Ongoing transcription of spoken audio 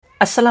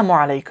Assalamu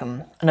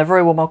alaikum, and a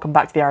very warm welcome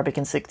back to the Arabic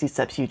in 60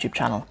 Steps YouTube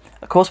channel.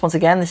 Of course, once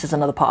again, this is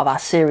another part of our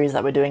series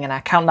that we're doing in our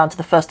countdown to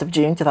the 1st of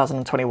June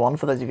 2021,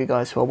 for those of you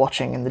guys who are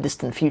watching in the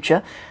distant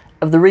future,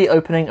 of the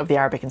reopening of the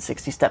Arabic in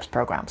 60 Steps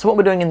program. So what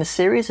we're doing in this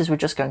series is we're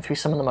just going through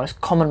some of the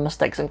most common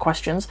mistakes and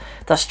questions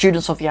that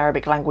students of the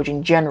Arabic language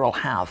in general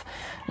have.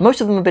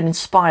 Most of them have been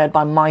inspired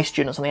by my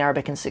students on the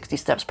Arabic in 60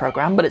 Steps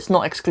program, but it's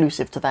not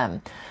exclusive to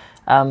them.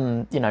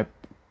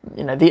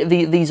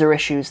 These are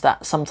issues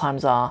that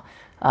sometimes are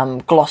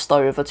glossed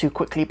over too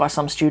quickly by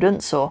some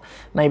students, or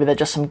maybe they're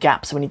just some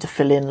gaps we need to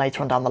fill in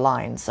later on down the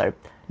line. So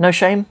no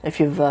shame if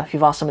you've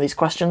asked some of these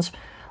questions.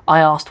 I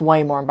asked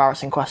way more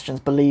embarrassing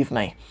questions, believe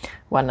me,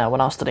 when I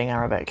was studying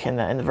Arabic in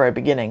the very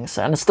beginning.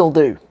 So, and I still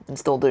do.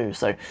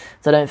 So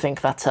don't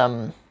think that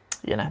that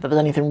there's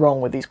anything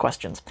wrong with these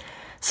questions.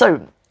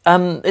 So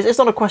it's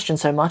not a question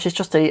so much. It's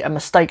just a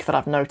mistake that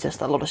I've noticed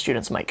that a lot of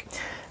students make.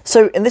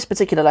 So in this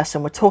particular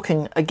lesson, we're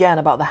talking again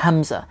about the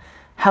Hamza.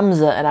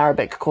 Hamza in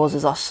Arabic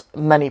causes us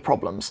many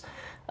problems,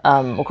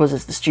 or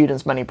causes the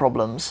students many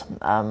problems,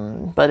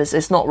 but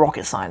it's not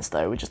rocket science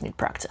though, we just need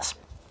practice.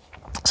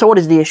 So what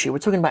is the issue? We're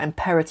talking about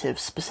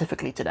imperatives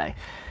specifically today.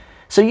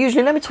 So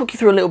usually, let me talk you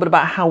through a little bit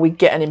about how we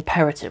get an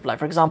imperative, like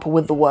for example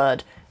with the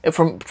word,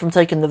 from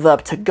taking the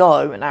verb to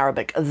go in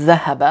Arabic,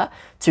 ذهب,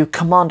 to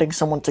commanding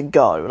someone to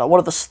go. Like what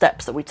are the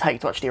steps that we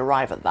take to actually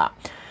arrive at that?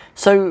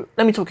 So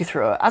let me talk you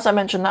through it. As I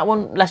mentioned that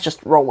one, let's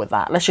just roll with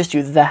that. Let's just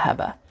use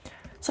ذهب.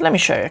 So let me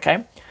show you,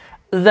 okay?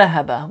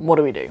 ذهب, what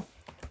do we do?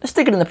 Let's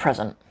stick it in the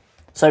present.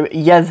 So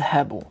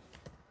يذهب.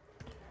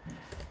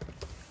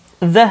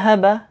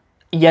 ذهب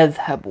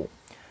يذهب.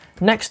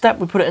 Next step,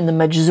 we put it in the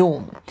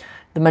majzoom.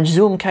 The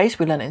majzoom case,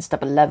 we learned it in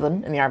step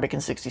 11 in the Arabic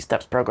in 60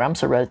 Steps program,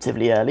 so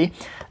relatively early.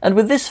 And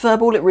with this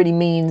verb, all it really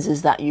means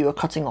is that you are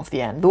cutting off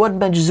the end. The word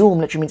majzoom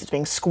literally means it's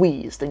being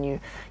squeezed, and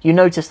you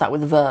notice that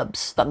with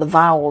verbs, that the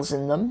vowels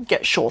in them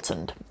get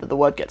shortened, that the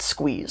word gets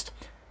squeezed.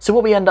 So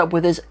what we end up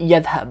with is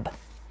يذهب.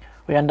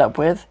 We end up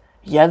with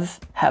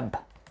يذهب.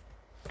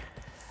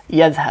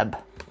 يذهب.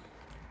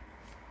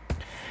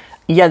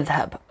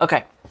 يذهب.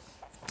 Okay.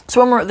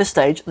 So when we're at this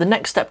stage, the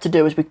next step to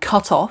do is we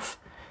cut off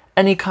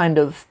any kind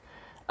of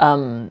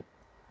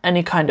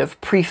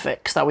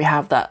prefix that we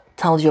have that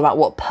tells you about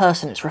what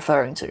person it's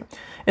referring to.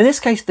 In this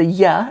case, the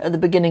ya at the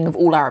beginning of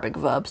all Arabic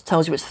verbs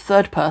tells you it's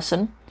third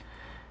person.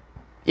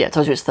 Yeah, it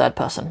tells you it's third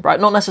person, right?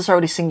 Not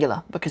necessarily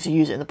singular, because you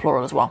use it in the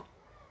plural as well.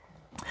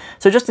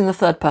 So just in the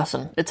third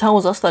person, it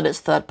tells us that it's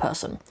third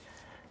person.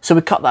 So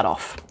we cut that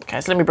off. Okay,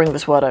 so let me bring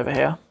this word over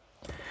here.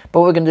 But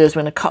what we're going to do is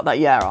we're going to cut that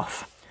ya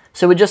off.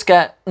 So we just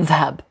get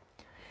dhab,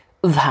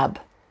 dhab,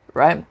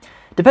 right?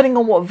 Depending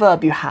on what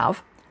verb you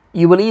have,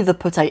 you will either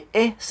put a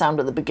I sound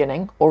at the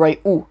beginning or a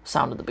U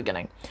sound at the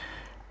beginning.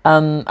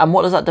 And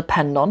what does that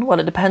depend on? Well,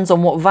 it depends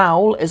on what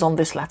vowel is on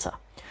this letter.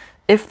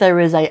 If there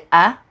is a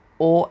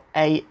or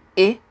a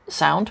I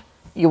sound,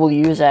 you will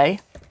use a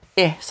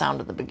I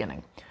sound at the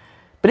beginning.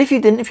 But if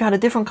you had a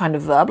different kind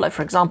of verb, like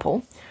for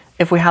example,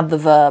 if we had the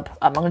verb,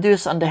 I'm going to do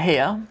this under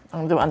here, I'm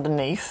going to do it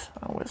underneath,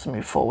 let's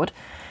move forward.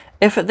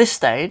 If at this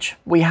stage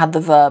we had the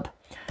verb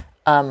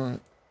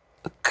uktub,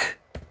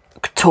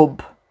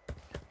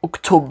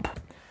 uktub,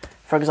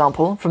 for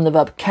example, from the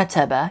verb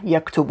kataba,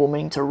 yaktubu,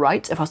 meaning to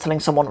write, if I was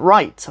telling someone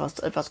write,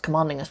 if I was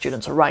commanding a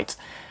student to write,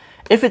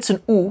 if it's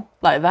an u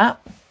like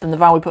that, then the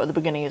vowel we put at the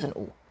beginning is an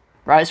u,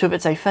 right? So if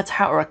it's a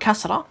fatha or a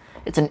kasra,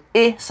 it's an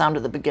I sound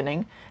at the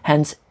beginning,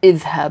 hence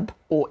idhab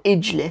or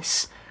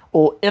ijlis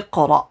or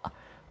iqra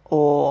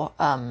or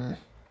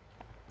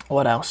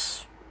what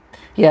else?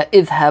 Yeah,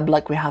 idhab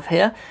like we have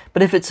here.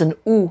 But if it's an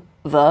u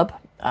verb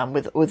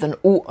with an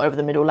u over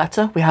the middle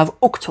letter, we have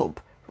uktub,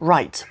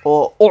 write,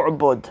 or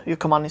u'bud, you're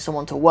commanding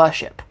someone to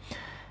worship.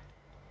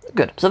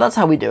 Good. So that's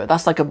how we do it.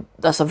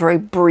 That's a very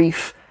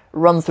brief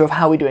run through of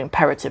how we do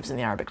imperatives in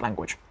the Arabic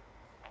language.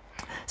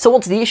 So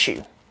what's the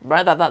issue?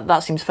 Right,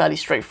 that seems fairly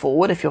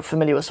straightforward if you're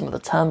familiar with some of the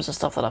terms and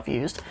stuff that I've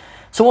used.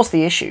 So what's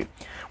the issue?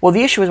 Well,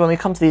 the issue is when we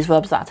come to these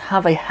verbs that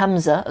have a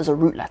hamza as a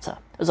root letter,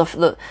 as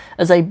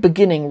a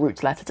beginning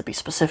root letter to be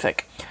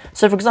specific.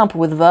 So for example,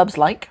 with verbs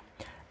like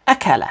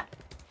akala,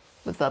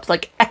 or verbs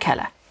like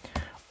akhadha,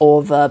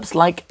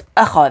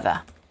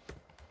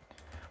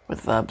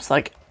 with verbs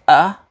like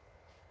akhadha.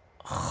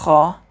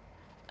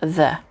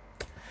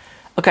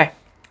 Okay,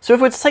 so if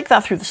we were to take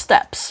that through the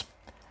steps,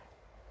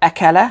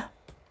 akala,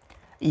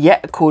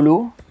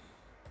 يأكل.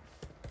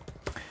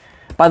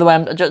 By the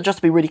way, just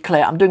to be really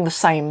clear, I'm doing the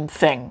same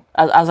thing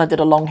as I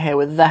did along here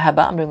with ذهب.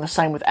 I'm doing the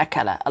same with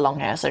أكل along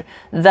here. So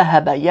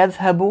ذهب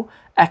يذهب,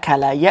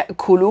 أكل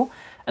يأكل,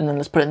 and then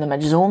let's put it in the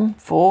majzoom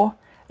for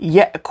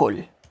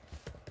يأكل.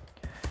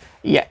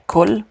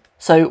 يأكل.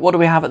 So what do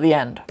we have at the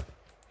end?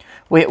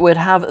 We'd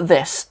have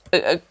this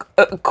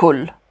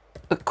أكل,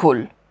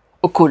 أكل,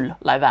 أكل,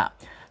 like that.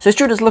 So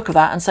students look at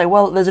that and say,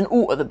 well, there's an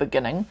u at the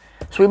beginning,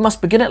 so we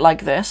must begin it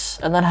like this,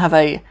 and then have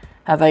a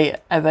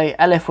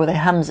alif with a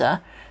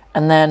hamza,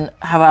 and then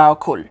have our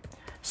kul.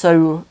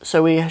 So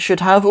we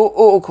should have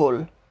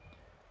u'ukul.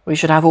 We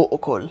should have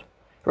u'ukul,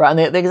 right?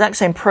 And the exact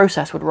same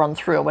process would run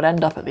through and would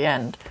end up at the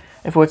end.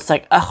 If we were to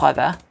take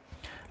akhadha,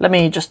 let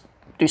me just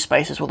do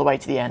spaces all the way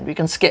to the end. We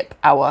can skip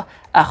our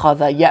أخذ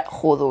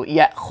يأخذ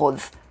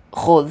يأخذ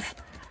خذ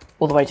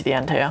all the way to the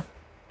end here.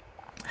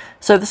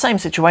 So the same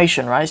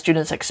situation, right?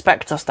 Students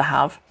expect us to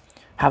have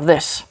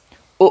this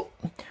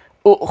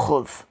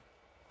أخذ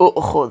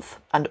أخذ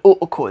and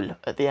أكل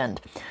at the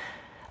end.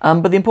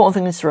 But the important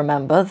thing is to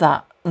remember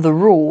that the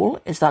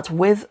rule is that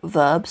with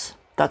verbs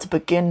that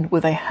begin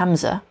with a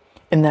hamza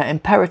in their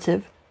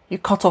imperative, you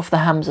cut off the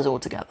hamzas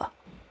altogether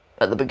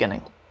at the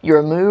beginning. You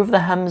remove the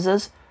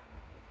hamzas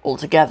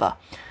altogether.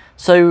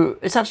 So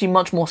it's actually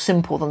much more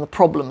simple than the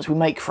problems we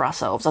make for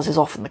ourselves, as is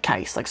often the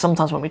case. Like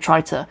sometimes when we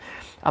try to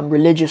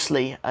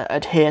religiously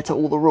adhere to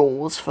all the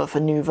rules for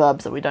new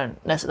verbs that we're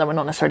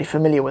not necessarily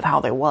familiar with how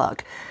they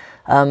work,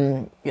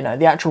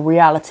 the actual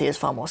reality is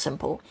far more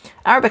simple.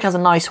 Arabic has a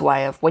nice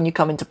way of, when you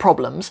come into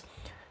problems,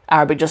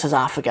 Arabic just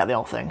says, forget the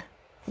whole thing.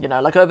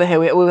 Like over here,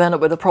 we end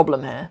up with a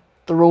problem here.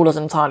 The rule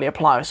doesn't entirely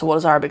apply. So what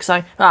does Arabic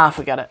say?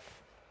 Forget it.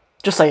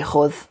 Just say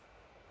khudh.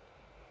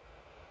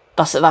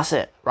 That's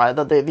it, right?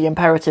 The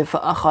imperative for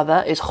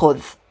akhadha is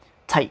khudh,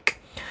 take.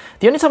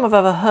 The only time I've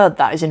ever heard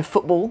that is in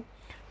football.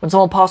 When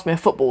someone passed me a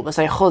football, they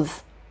say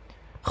khudh,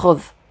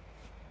 khudh.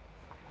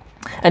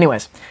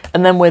 Anyways,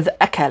 and then with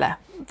akala,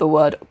 the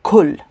word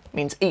kul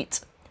means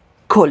eat,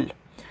 kul.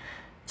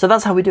 So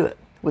that's how we do it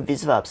with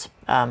these verbs.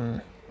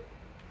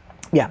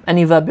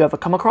 Any verb you ever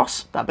come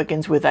across that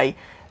begins with a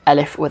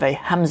alif with a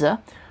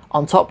hamza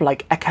on top,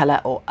 like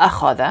akala or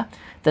akhadha,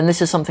 then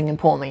this is something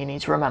important that you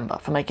need to remember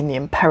for making the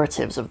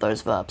imperatives of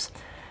those verbs.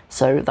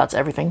 So that's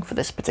everything for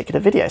this particular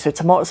video. So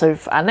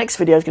our next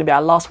video is going to be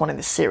our last one in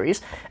this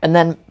series, and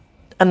then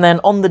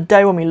on the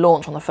day when we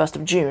launch on the 1st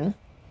of June,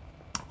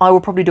 I will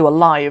probably do a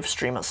live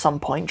stream at some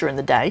point during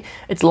the day.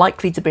 It's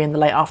likely to be in the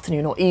late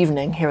afternoon or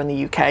evening here in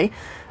the UK,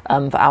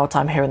 for our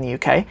time here in the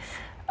UK.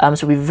 So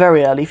it'll be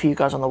very early for you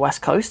guys on the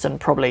West Coast, and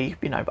probably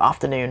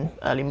afternoon,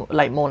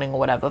 late morning or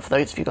whatever for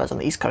those of you guys on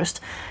the East Coast.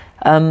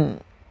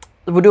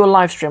 We'll do a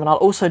live stream, and I'll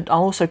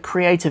also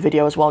create a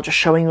video as well, just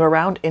showing you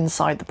around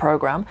inside the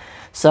program.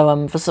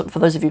 So for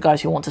those of you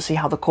guys who want to see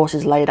how the course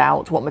is laid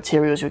out, what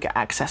materials you get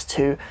access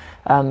to,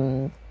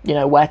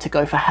 where to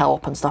go for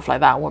help and stuff like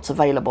that, what's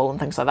available and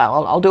things like that,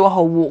 I'll do a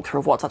whole walkthrough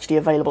of what's actually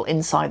available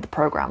inside the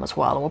program as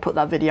well, and we'll put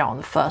that video on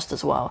the 1st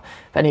as well,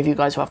 if any of you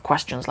guys who have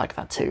questions like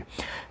that too.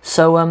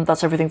 So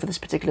that's everything for this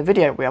particular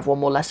video. We have one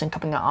more lesson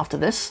coming out after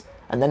this,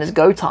 and then it's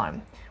go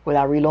time with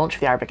our relaunch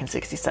of the Arabic in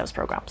 60 Steps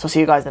program. So see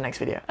you guys in the next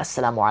video.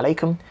 Assalamu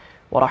alaikum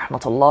wa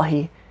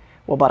rahmatullahi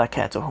wa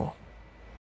barakatuhu.